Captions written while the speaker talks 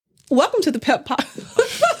Welcome to the Pep Pox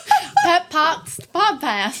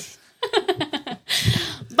podcast.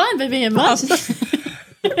 Fun, baby, and much.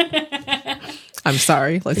 I'm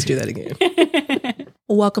sorry. Let's do that again.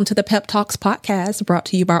 Welcome to the Pep Talks podcast, brought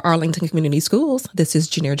to you by Arlington Community Schools. This is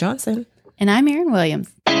Janier Johnson. And I'm Erin Williams.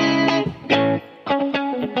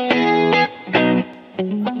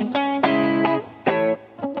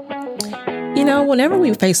 You know, whenever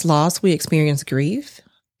we face loss, we experience grief.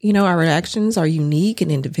 You know, our reactions are unique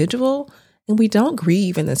and individual, and we don't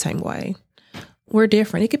grieve in the same way. We're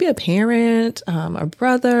different. It could be a parent, a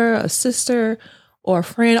brother, a sister, or a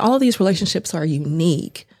friend. All of these relationships are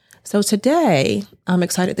unique. So today, I'm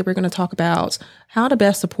excited that we're going to talk about how to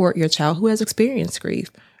best support your child who has experienced grief,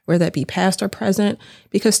 whether that be past or present,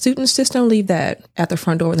 because students just don't leave that at the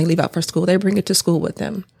front door when they leave out for school. They bring it to school with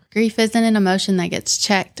them. Grief isn't an emotion that gets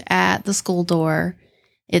checked at the school door.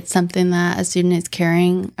 It's something that a student is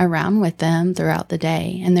carrying around with them throughout the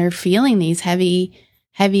day, and they're feeling these heavy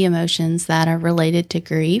emotions that are related to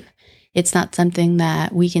grief. It's not something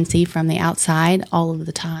that we can see from the outside all of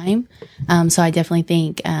the time. So I definitely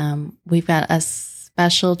think we've got a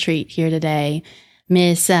special treat here today.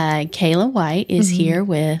 Miss Kayla White is here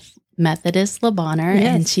with Methodist Le Bonheur,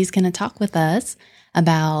 and she's going to talk with us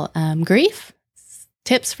about grief,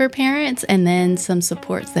 tips for parents, and then some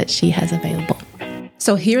supports that she has available.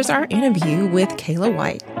 So here's our interview with Kayla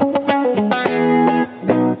White.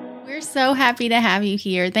 We're so happy to have you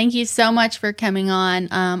here. Thank you so much for coming on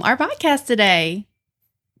our podcast today.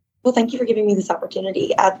 Well, thank you for giving me this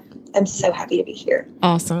opportunity. I'm so happy to be here.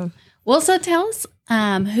 Awesome. Well, so tell us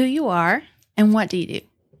who you are and what do you do?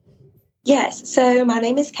 Yes. So my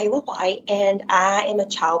name is Kayla White, and I am a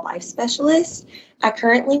child life specialist. I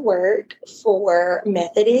currently work for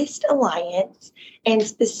Methodist Alliance, and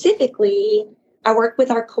specifically, I work with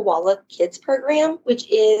our Koala Kids program, which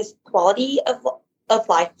is quality of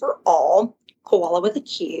life for all, Koala with a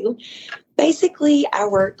Q. Basically, I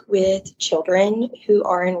work with children who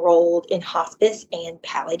are enrolled in hospice and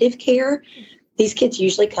palliative care. These kids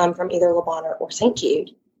usually come from either Le Bonheur or St. Jude.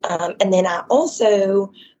 And then I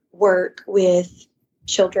also work with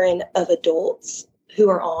children of adults who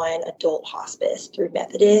are on adult hospice through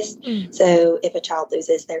Methodist. So if a child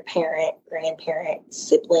loses their parent, grandparent,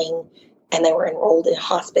 sibling, and they were enrolled in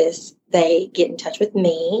hospice, they get in touch with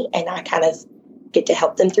me, and I kind of get to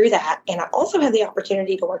help them through that. And I also have the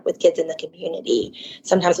opportunity to work with kids in the community.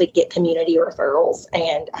 Sometimes we get community referrals,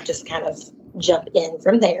 and I just kind of jump in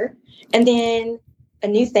from there. And then a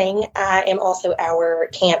new thing, I am also our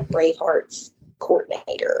Camp Bravehearts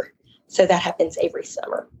coordinator. So that happens every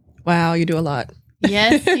summer. Wow, you do a lot.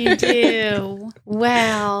 Yes, you do.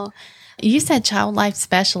 Wow. You said child life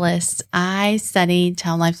specialist. I studied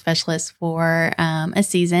child life specialist for a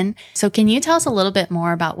season. So can you tell us a little bit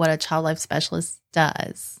more about what a child life specialist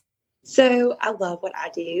does? So I love what I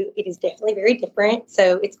do. It is definitely very different.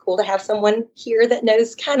 So it's cool to have someone here that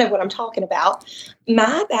knows kind of what I'm talking about.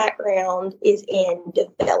 My background is in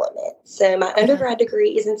development. So my undergrad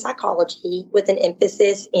degree is in psychology with an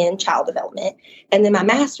emphasis in child development. And then my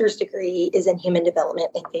master's degree is in human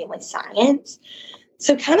development and family science.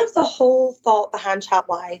 So kind of the whole thought behind child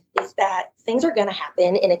life is that things are going to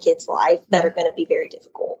happen in a kid's life that are going to be very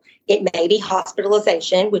difficult. It may be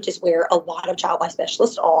hospitalization, which is where a lot of child life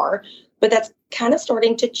specialists are, but that's kind of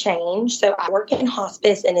starting to change. So I work in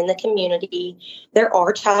hospice and in the community. There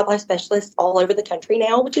are child life specialists all over the country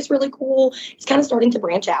now, which is really cool. It's kind of starting to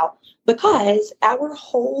branch out because our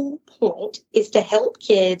whole point is to help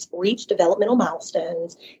kids reach developmental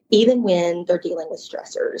milestones, even when they're dealing with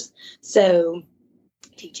stressors. So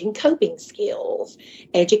teaching coping skills,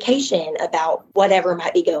 education about whatever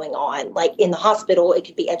might be going on. Like in the hospital, it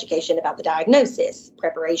could be education about the diagnosis,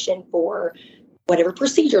 preparation for whatever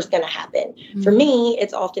procedure is going to happen. Mm-hmm. For me,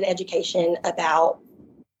 it's often education about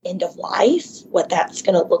end of life, what that's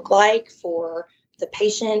going to look like for the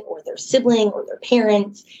patient or their sibling or their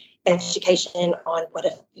parents, education on what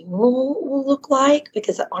a funeral will look like,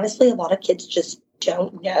 because honestly, a lot of kids just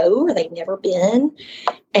don't know or they've never been,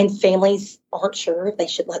 and families aren't sure if they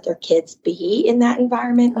should let their kids be in that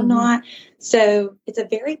environment or not. So it's a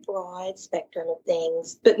very broad spectrum of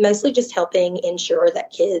things, but mostly just helping ensure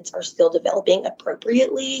that kids are still developing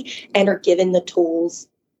appropriately and are given the tools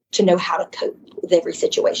to know how to cope with every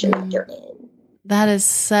situation that they're in. That is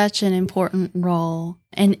such an important role.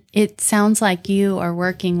 And it sounds like you are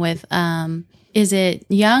working with, is it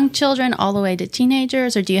young children all the way to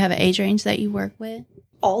teenagers, or do you have an age range that you work with?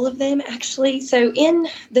 All of them, actually. So in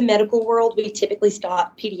the medical world, we typically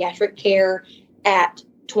stop pediatric care at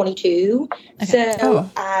 22. Okay. So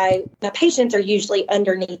my patients are usually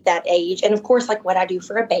underneath that age. And of course, like what I do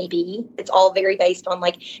for a baby, it's all very based on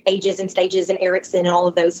like ages and stages and Erickson and all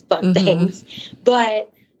of those fun things.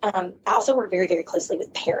 But I also work very, very closely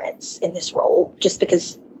with parents in this role, just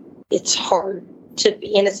because it's hard to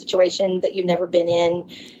be in a situation that you've never been in.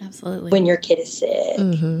 Absolutely. When your kid is sick.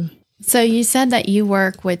 So you said that you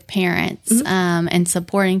work with parents and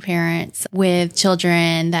supporting parents with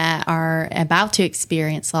children that are about to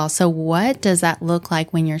experience loss. So what does that look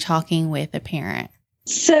like when you're talking with a parent?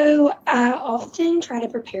 So I often try to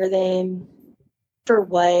prepare them for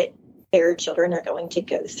what their children are going to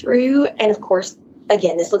go through. And of course,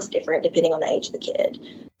 again, this looks different depending on the age of the kid.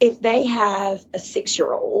 If they have a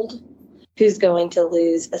 6-year-old who's going to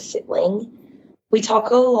lose a sibling, we talk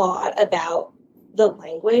a lot about the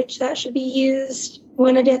language that should be used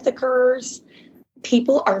when a death occurs.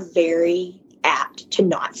 People are very apt to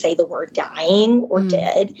not say the word dying or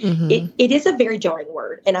dead. It is a very jarring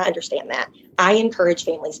word, and I understand that. I encourage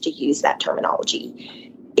families to use that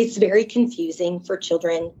terminology. It's very confusing for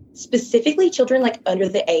children, specifically children like under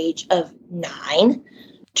the age of 9,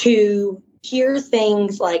 to hear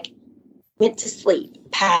things like went to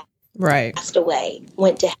sleep, passed away,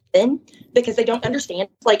 went to heaven, because they don't understand.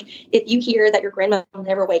 Like, if you hear that your grandma will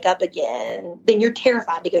never wake up again, then you're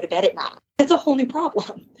terrified to go to bed at night. That's a whole new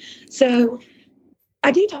problem. So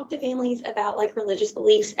I do talk to families about like religious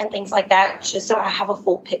beliefs and things like that, just so I have a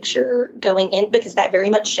full picture going in, because that very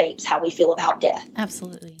much shapes how we feel about death.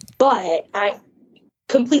 Absolutely. But I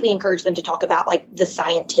completely encourage them to talk about like the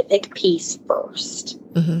scientific piece first.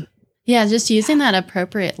 Yeah, just using that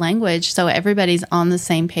appropriate language so everybody's on the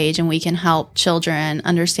same page and we can help children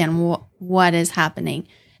understand what is happening.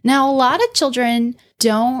 Now, a lot of children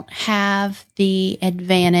don't have the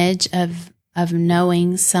advantage of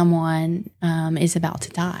knowing someone is about to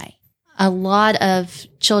die. A lot of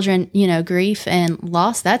children, grief and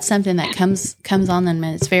loss, that's something that comes on them,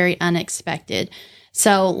 and it's very unexpected.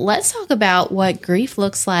 So let's talk about what grief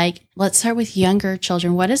looks like. Let's start with younger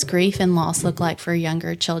children. What does grief and loss look like for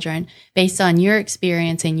younger children based on your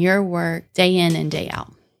experience and your work day in and day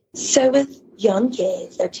out? So with young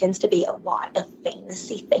kids, there tends to be a lot of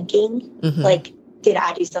fantasy thinking. Like, did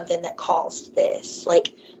I do something that caused this?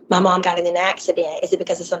 Like, my mom got in an accident. Is it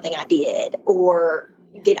because of something I did? Or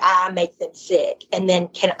did I make them sick? And then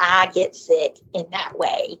can I get sick in that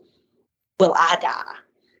way? Will I die?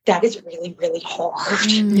 That is really, really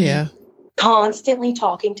hard. Yeah. Constantly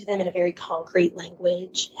talking to them in a very concrete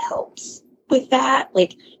language helps with that.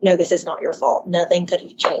 Like, no, this is not your fault. Nothing could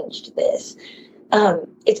have changed this.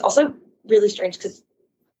 It's also really strange because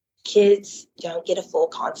kids don't get a full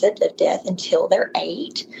concept of death until they're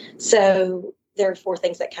 8. So there are 4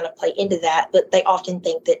 things that kind of play into that, but they often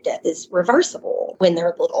think that death is reversible when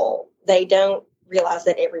they're little. They don't realize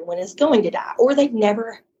that everyone is going to die, or they've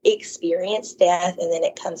never experienced death, and then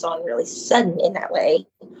it comes on really sudden in that way.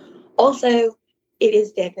 Also, it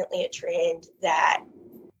is definitely a trend that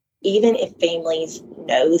even if families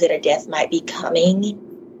know that a death might be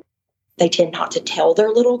coming, they tend not to tell their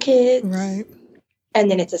little kids. Right. And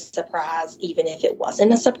then it's a surprise, even if it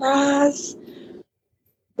wasn't a surprise,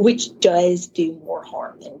 which does do more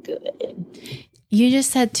harm than good. You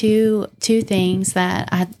just said two things that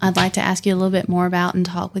I'd like to ask you a little bit more about and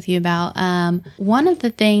talk with you about. One of the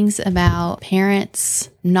things about parents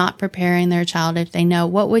not preparing their child if they know,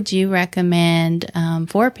 what would you recommend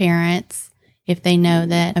for parents if they know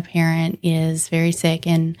that a parent is very sick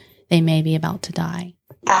and they may be about to die?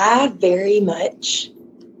 I very much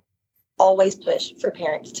always push for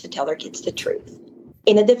parents to tell their kids the truth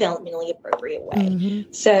in a developmentally appropriate way.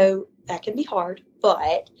 So that can be hard,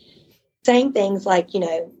 but saying things like,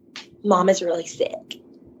 mom is really sick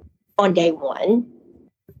on day 1,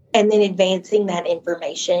 and then advancing that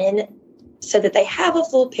information so that they have a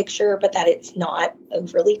full picture, but that it's not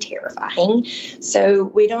overly terrifying. So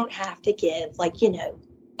we don't have to give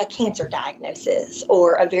a cancer diagnosis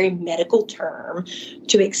or a very medical term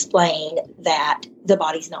to explain that the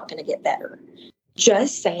body's not going to get better.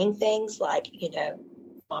 Just saying things like,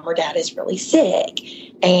 mom or dad is really sick,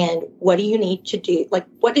 and what do you need to do? Like,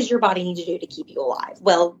 what does your body need to do to keep you alive?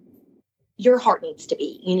 Well, your heart needs to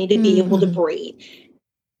beat. You need to be able to breathe.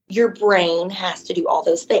 Your brain has to do all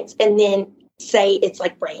those things. And then say it's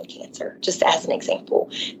like brain cancer, just as an example,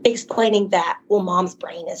 explaining that, well, mom's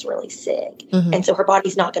brain is really sick. And so her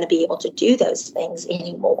body's not going to be able to do those things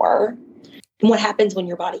anymore. And what happens when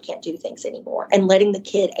your body can't do things anymore? And letting the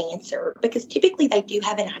kid answer, because typically they do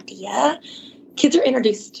have an idea. Kids are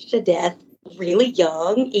introduced to death really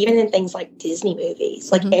young, even in things like Disney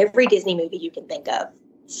movies. Like every Disney movie you can think of,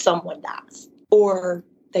 someone dies. Or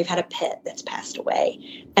they've had a pet that's passed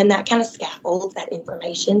away. And that kind of scaffolds that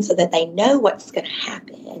information so that they know what's going to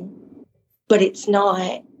happen, but it's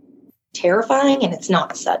not terrifying and it's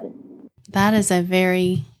not sudden. That is a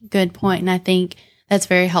very good point. And I think that's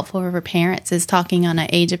very helpful for parents, is talking on an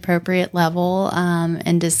age appropriate level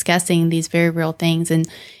and discussing these very real things. And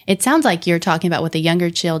it sounds like you're talking about with the younger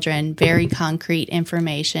children, very concrete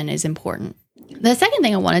information is important. The second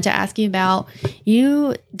thing I wanted to ask you about,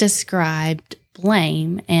 you described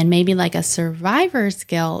blame and maybe like a survivor's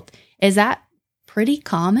guilt. Is that pretty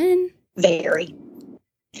common? Very.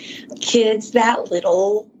 Kids that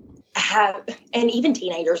little have, and even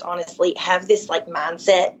teenagers, honestly, have this like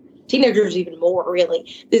mindset. Teenagers even more,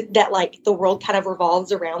 really, that like the world kind of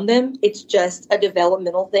revolves around them. It's just a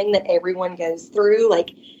developmental thing that everyone goes through.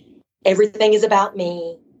 Like, everything is about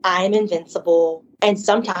me. I am invincible. And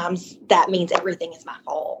sometimes that means everything is my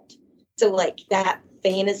fault. So like that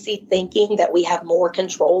fantasy thinking that we have more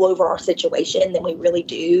control over our situation than we really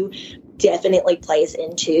do definitely plays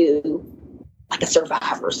into like a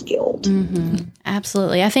survivor's guilt. Mm-hmm.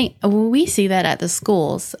 Absolutely. I think we see that at the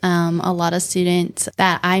schools. A lot of students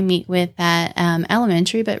that I meet with at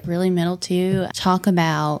elementary, but really middle too, talk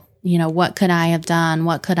about, what could I have done?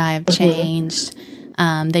 What could I have changed?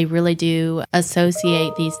 They really do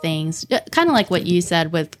associate these things, kind of like what you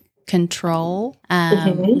said with control,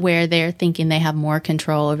 where they're thinking they have more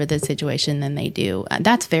control over the situation than they do.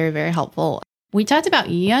 That's very, very helpful. We talked about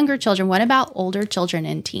younger children. What about older children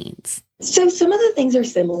and teens? So some of the things are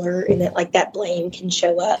similar in that like that blame can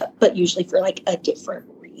show up, but usually for like a different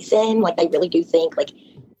reason. Like they really do think like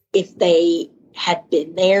if they had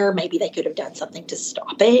been there, maybe they could have done something to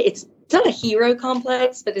stop it. It's not a hero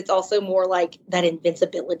complex, but it's also more like that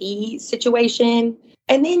invincibility situation.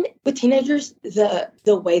 And then with teenagers,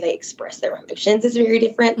 the way they express their emotions is very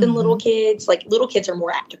different than little kids. Like little kids are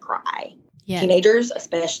more apt to cry. Yes. Teenagers,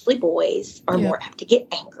 especially boys, are more apt to get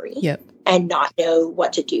angry and not know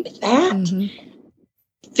what to do with that.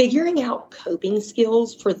 Figuring out coping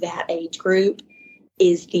skills for that age group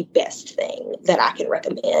is the best thing that I can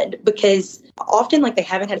recommend, because often like they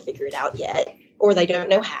haven't had to figure it out yet, or they don't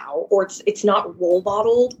know how, or it's not role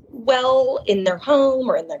modeled well in their home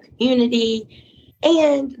or in their community.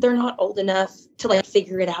 And they're not old enough to like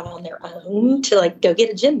figure it out on their own, to like go get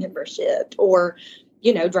a gym membership or,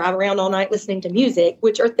 drive around all night listening to music,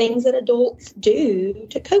 which are things that adults do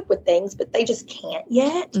to cope with things, but they just can't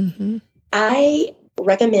yet. I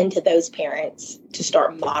recommend to those parents to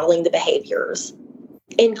start modeling the behaviors,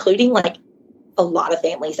 including like a lot of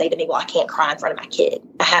families say to me, well, I can't cry in front of my kid.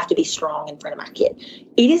 I have to be strong in front of my kid.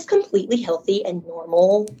 It is completely healthy and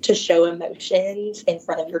normal to show emotions in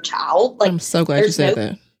front of your child. Like, I'm so glad you said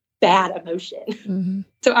that. Bad emotion.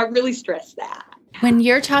 So I really stress that. When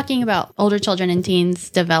you're talking about older children and teens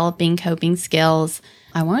developing coping skills,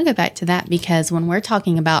 I want to go back to that, because when we're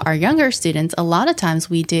talking about our younger students, a lot of times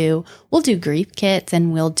we'll do grief kits,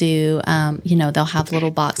 and we'll do, they'll have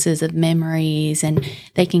little boxes of memories, and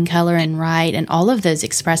they can color and write, and all of those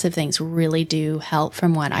expressive things really do help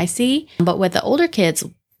from what I see. But with the older kids,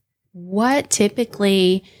 what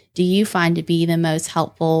typically do you find to be the most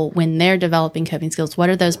helpful when they're developing coping skills? What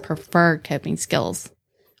are those preferred coping skills?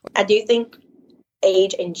 I do think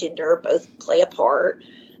age and gender both play a part.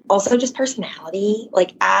 Also, just personality.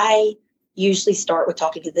 Like, I usually start with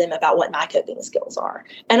talking to them about what my coping skills are.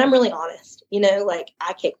 And I'm really honest. Like,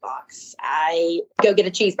 I kickbox. I go get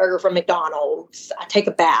a cheeseburger from McDonald's. I take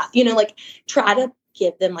a bath. Try to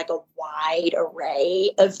give them, like, a wide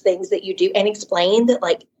array of things that you do and explain that,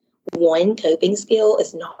 like, one coping skill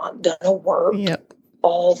is not going to work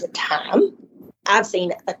all the time. I've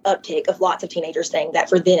seen an uptick of lots of teenagers saying that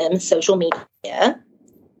for them, social media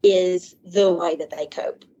is the way that they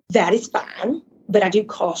cope. That is fine, but I do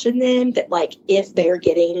caution them that, like, if they're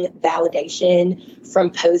getting validation from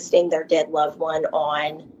posting their dead loved one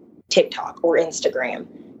on TikTok or Instagram,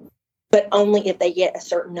 but only if they get a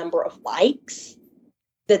certain number of likes,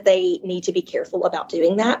 that they need to be careful about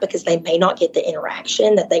doing that, because they may not get the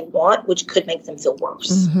interaction that they want, which could make them feel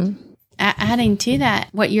worse. Adding to that,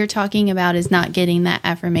 what you're talking about is not getting that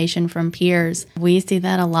affirmation from peers. We see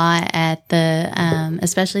that a lot at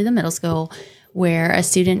especially the middle school, where a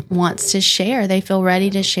student wants to share. They feel ready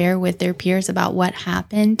to share with their peers about what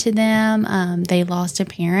happened to them. They lost a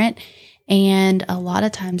parent. And a lot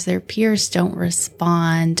of times their peers don't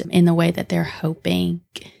respond in the way that they're hoping.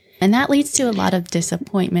 And that leads to a lot of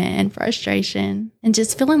disappointment and frustration and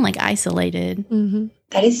just feeling like isolated.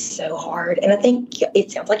 That is so hard. And I think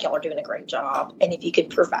it sounds like y'all are doing a great job. And if you could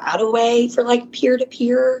provide a way for like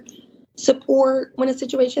peer-to-peer support when a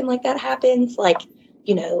situation like that happens, like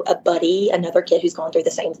a buddy, another kid who's gone through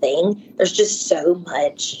the same thing. There's just so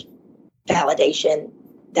much validation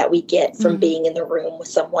that we get from being in the room with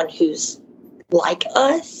someone who's like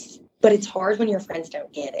us. But it's hard when your friends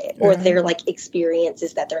don't get it, or their like experience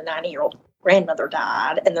is that their 90-year-old grandmother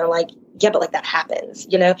died, and they're like, yeah, but like that happens,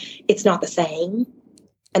 it's not the same.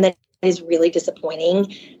 And that is really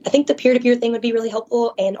disappointing. I think the peer-to-peer thing would be really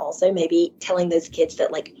helpful. And also maybe telling those kids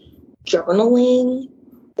that like journaling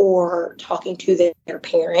or talking to their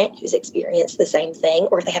parent who's experienced the same thing,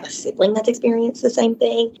 or if they have a sibling that's experienced the same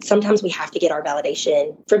thing. Sometimes we have to get our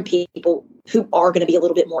validation from people who are going to be a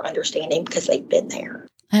little bit more understanding because they've been there.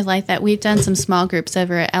 I like that. We've done some small groups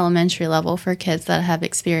over at elementary level for kids that have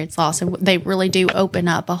experienced loss, and they really do open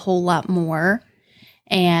up a whole lot more.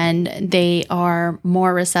 And they are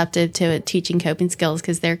more receptive to teaching coping skills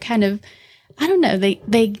because they're kind of, I don't know,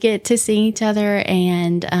 they get to see each other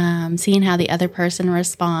and seeing how the other person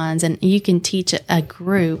responds. And you can teach a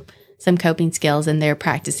group some coping skills, and they're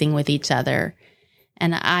practicing with each other.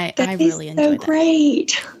 And I really enjoy that.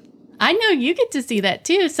 Great. I know you get to see that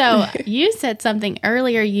too. So you said something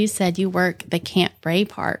earlier. You said you work the Camp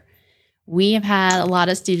Braveheart. We have had a lot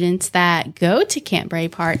of students that go to Camp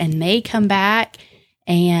Braveheart and they come back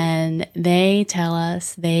and they tell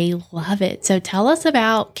us they love it. So tell us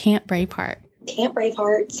about Camp Braveheart. Camp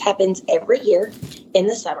Braveheart happens every year in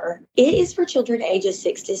the summer. It is for children ages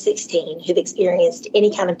 6 to 16 who've experienced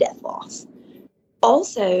any kind of death loss.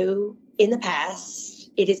 Also, in the past,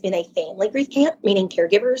 it has been a family grief camp, meaning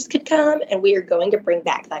caregivers could come, and we are going to bring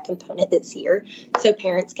back that component this year. So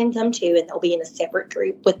parents can come too, and they'll be in a separate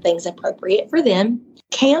group with things appropriate for them.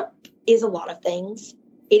 Camp is a lot of things.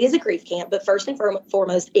 It is a grief camp, but first and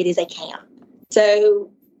foremost, it is a camp.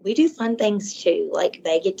 So we do fun things too, like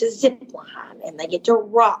they get to zip line and they get to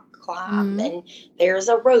rock climb, and there's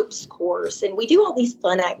a ropes course, and we do all these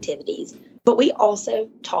fun activities. But we also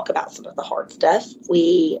talk about some of the hard stuff.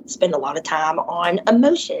 We spend a lot of time on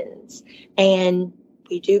emotions, and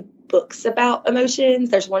we do books about emotions.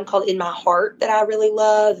 There's one called In My Heart that I really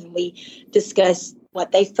love, and we discuss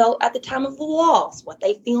what they felt at the time of the loss, what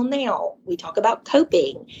they feel now. We talk about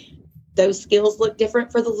coping. Those skills look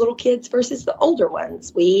different for the little kids versus the older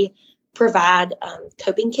ones. We provide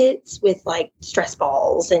coping kits with like stress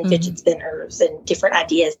balls and fidget spinners and different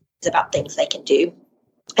ideas about things they can do.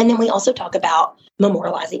 And then we also talk about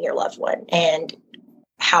memorializing your loved one and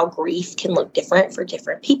how grief can look different for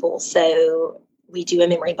different people. So we do a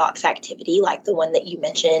memory box activity like the one that you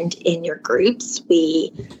mentioned in your groups.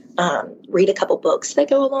 We read a couple books that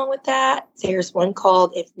go along with that. There's one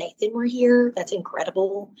called If Nathan Were Here. That's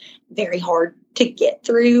incredible. Very hard to get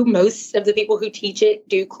through. Most of the people who teach it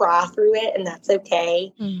do cry through it, and that's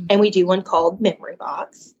okay. And we do one called Memory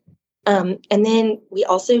Box. And then we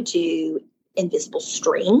also do Invisible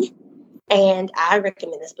String. And I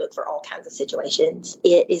recommend this book for all kinds of situations.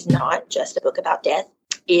 It is not just a book about death.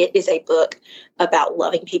 It is a book about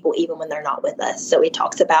loving people even when they're not with us. So it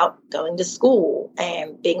talks about going to school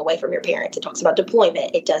and being away from your parents. It talks about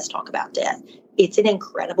deployment. It does talk about death. It's an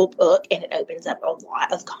incredible book, and it opens up a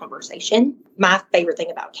lot of conversation. My favorite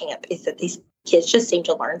thing about camp is that these kids just seem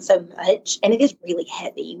to learn so much, and it is really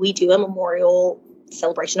heavy. We do a memorial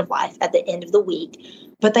celebration of life at the end of the week,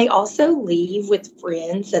 but they also leave with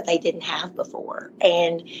friends that they didn't have before,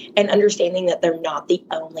 and an understanding that they're not the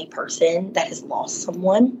only person that has lost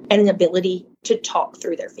someone, and an ability to talk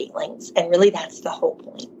through their feelings. And really, that's the whole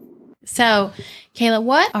point. So, Kayla,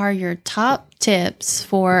 what are your top tips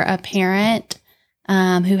for a parent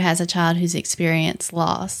who has a child who's experienced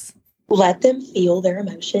loss? Let them feel their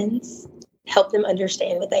emotions. Help them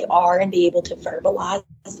understand what they are and be able to verbalize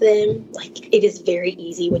them. Like, it is very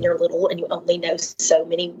easy when you're little and you only know so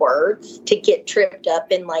many words to get tripped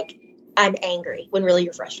up in like, I'm angry, when really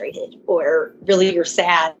you're frustrated, or really you're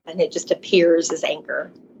sad and it just appears as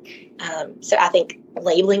anger. So I think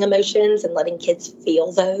labeling emotions and letting kids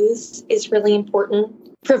feel those is really important.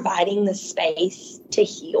 Providing the space to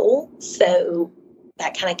heal. So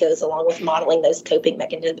that kind of goes along with modeling those coping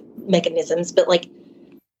mechanisms. But like,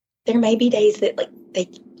 there may be days that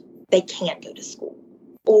like they can't go to school,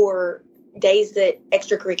 or days that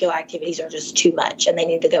extracurricular activities are just too much and they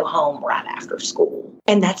need to go home right after school.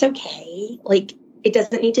 And that's okay. Like, it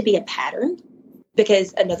doesn't need to be a pattern,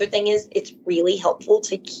 because another thing is it's really helpful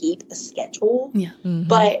to keep a schedule. Yeah.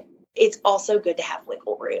 But it's also good to have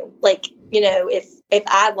wiggle room. Like, if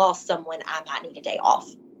I lost someone, I might need a day off,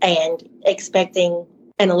 and expecting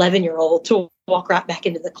an 11-year-old to walk right back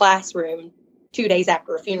into the classroom 2 days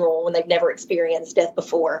after a funeral when they've never experienced death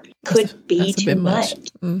before could be too much,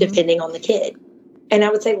 depending on the kid. And I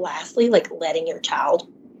would say lastly, like, letting your child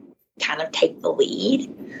kind of take the lead.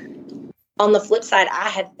 On the flip side, I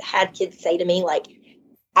have had kids say to me, like,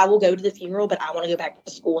 I will go to the funeral, but I want to go back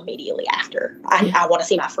to school immediately after. I want to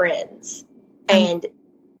see my friends. And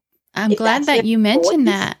I'm glad that you mentioned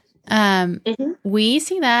that. Mm-hmm. We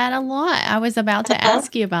see that a lot. I was about to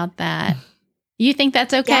ask you about that. You think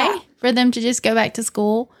that's okay for them to just go back to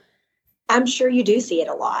school? I'm sure you do see it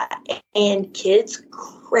a lot. And kids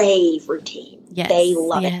crave routine. Yes. They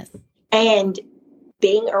love it. And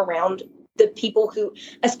being around the people who,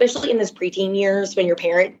 especially in those preteen years when your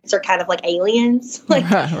parents are kind of like aliens, like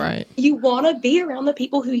right. You want to be around the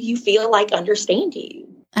people who you feel like understand you.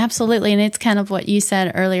 Absolutely. And it's kind of what you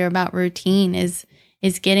said earlier about routine is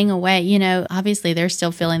getting away. You know, obviously they're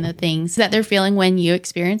still feeling the things that they're feeling when you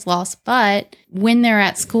experience loss, but when they're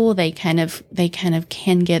at school, they kind of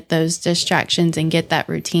can get those distractions and get that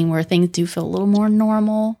routine where things do feel a little more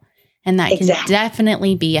normal. And that can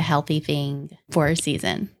definitely be a healthy thing for a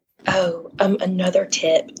season. Oh, another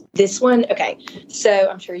tip. This one, okay. So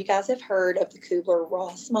I'm sure you guys have heard of the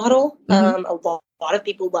Kubler-Ross model. Mm-hmm. A lot of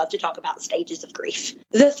people love to talk about stages of grief.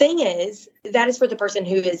 The thing is, that is for the person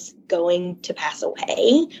who is going to pass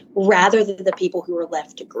away rather than the people who are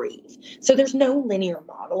left to grieve. So there's no linear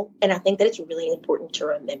model. And I think that it's really important to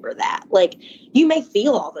remember that. Like, you may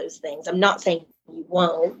feel all those things. I'm not saying you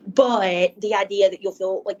won't, but the idea that you'll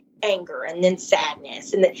feel like anger and then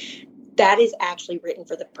sadness and that is actually written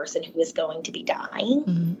for the person who is going to be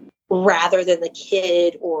dying rather than the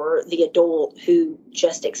kid or the adult who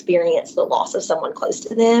just experienced the loss of someone close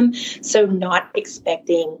to them. So not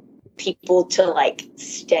expecting people to like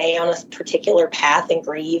stay on a particular path and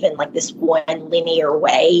grieve in like this one linear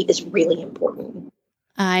way is really important.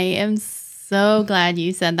 I am so glad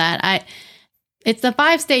you said that. It's the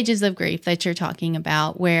 5 stages of grief that you're talking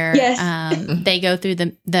about where they go through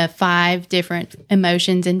the 5 different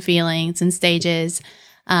emotions and feelings and stages.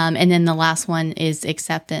 And then the last one is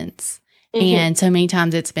acceptance. Mm-hmm. And so many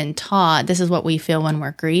times it's been taught, this is what we feel when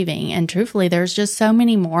we're grieving. And truthfully, there's just so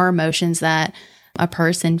many more emotions that a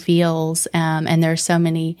person feels. And there's so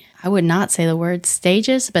many, I would not say the word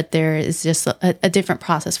stages, but there is just a different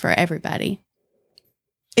process for everybody.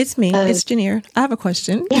 It's me. It's Janier. I have a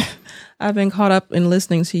question. Yeah. I've been caught up in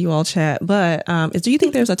listening to you all chat, but do you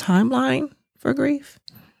think there's a timeline for grief?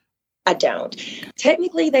 I don't.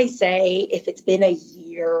 Technically, they say if it's been a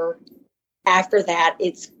year after that,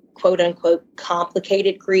 it's quote unquote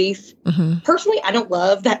complicated grief. Mm-hmm. Personally, I don't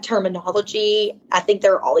love that terminology. I think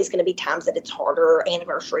there are always going to be times that it's harder.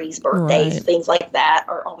 Anniversaries, birthdays, things like that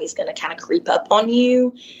are always going to kind of creep up on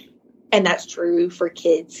you. And that's true for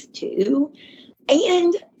kids too.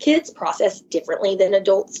 And kids process differently than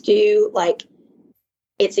adults do. Like,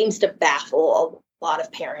 it seems to baffle a lot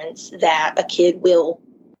of parents that a kid will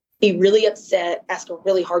be really upset, ask a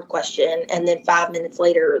really hard question, and then 5 minutes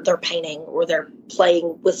later, they're painting or they're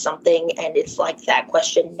playing with something, and it's like that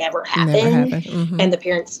question never happened. Mm-hmm. And the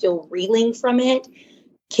parent's still reeling from it.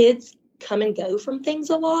 Kids come and go from things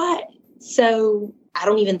a lot. So I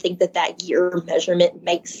don't even think that year measurement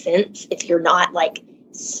makes sense if you're not, like,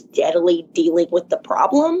 steadily dealing with the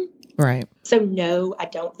problem. Right. So no, I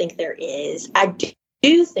don't think there is. I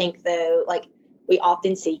do think though, like, we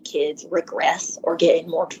often see kids regress or get in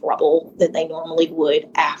more trouble than they normally would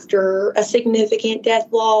after a significant death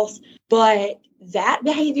loss. But that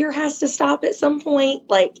behavior has to stop at some point.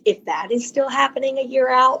 Like, if that is still happening a year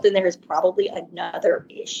out, then there's probably another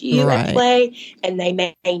issue at play and they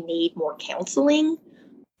may need more counseling.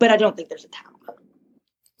 But I don't think there's a timeline.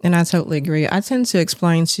 And I totally agree. I tend to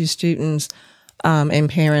explain to students and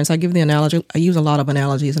parents, I give the analogy, I use a lot of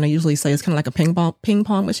analogies, and I usually say it's kind of like a ping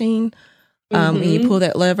pong machine. And you pull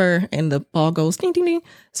that lever and the ball goes ding, ding, ding.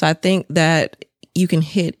 So I think that you can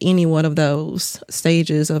hit any one of those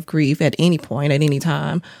stages of grief at any point, at any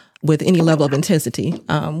time, with any level of intensity,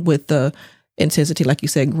 with the intensity, like you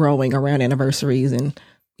said, growing around anniversaries and,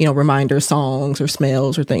 reminder songs or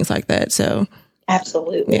smells or things like that. So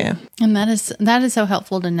absolutely. Yeah. And that is so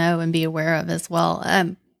helpful to know and be aware of as well.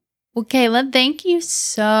 Well, Kayla, thank you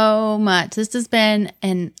so much. This has been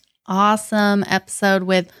an awesome episode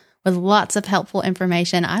with lots of helpful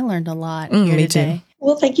information. I learned a lot here today. Too.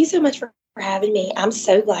 Well, thank you so much for having me. I'm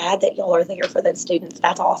so glad that y'all are there for those students.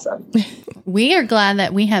 That's awesome. We are glad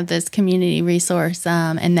that we have this community resource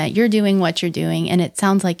and that you're doing what you're doing. And it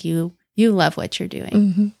sounds like you love what you're doing.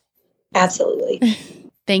 Mm-hmm. Absolutely.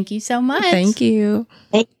 Thank you so much. Thank you.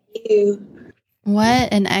 Thank you.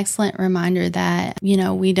 What an excellent reminder that,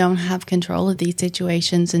 we don't have control of these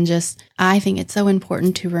situations. And I think it's so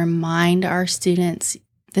important to remind our students,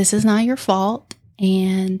 this is not your fault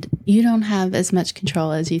and you don't have as much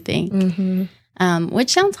control as you think, which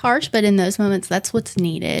sounds harsh, but in those moments, that's what's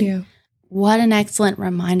needed. Yeah. what an excellent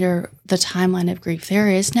reminder, the timeline of grief. There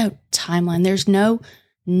is no timeline. There's no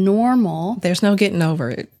normal. There's no getting over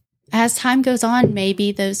it. As time goes on,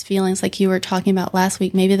 maybe those feelings, like you were talking about last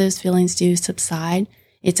week, maybe those feelings do subside.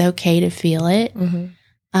 It's okay to feel it.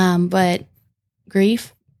 Mm-hmm. But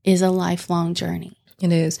grief is a lifelong journey.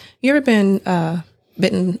 It is. You ever been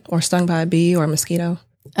bitten or stung by a bee or a mosquito?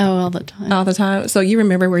 Oh, all the time. All the time. So you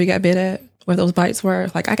remember where you got bit at? Where those bites were?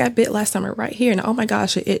 Like, I got bit last summer right here, and oh my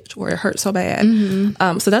gosh, it itched where it hurt so bad.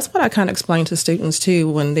 Mm-hmm. So that's what I kind of explain to students too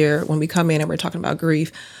when we come in and we're talking about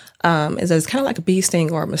grief. Is that it's kind of like a bee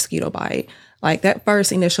sting or a mosquito bite. Like that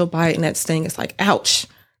first initial bite and that sting, it's like, ouch.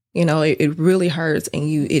 You know, it really hurts, and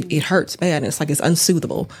it hurts bad, and it's like it's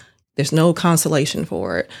unsoothable. There's no consolation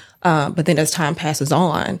for it. But then as time passes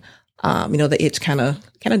on, the itch kind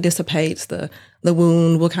of dissipates. The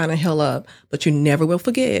wound will kind of heal up, but you never will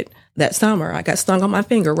forget that summer I got stung on my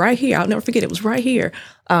finger right here. I'll never forget. It was right here.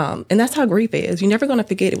 And that's how grief is. You're never going to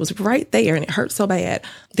forget. It was right there, and it hurt so bad.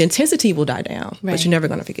 The intensity will die down, but you're never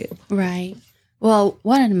going to forget. Right. Well,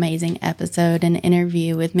 what an amazing episode and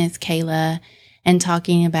interview with Miss Kayla, and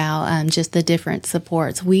talking about just the different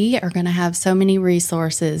supports. We are going to have so many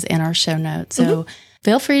resources in our show notes. So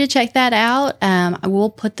feel free to check that out. I will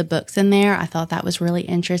put the books in there. I thought that was really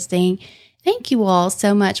interesting. Thank you all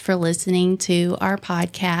so much for listening to our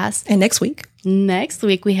podcast. And next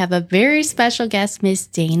week we have a very special guest, Miss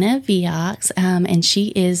Dana Viox, and she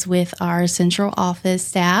is with our central office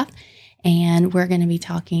staff. And we're going to be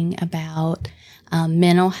talking about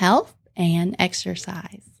mental health and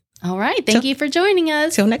exercise. All right. Thank you for joining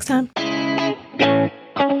us. Till next time.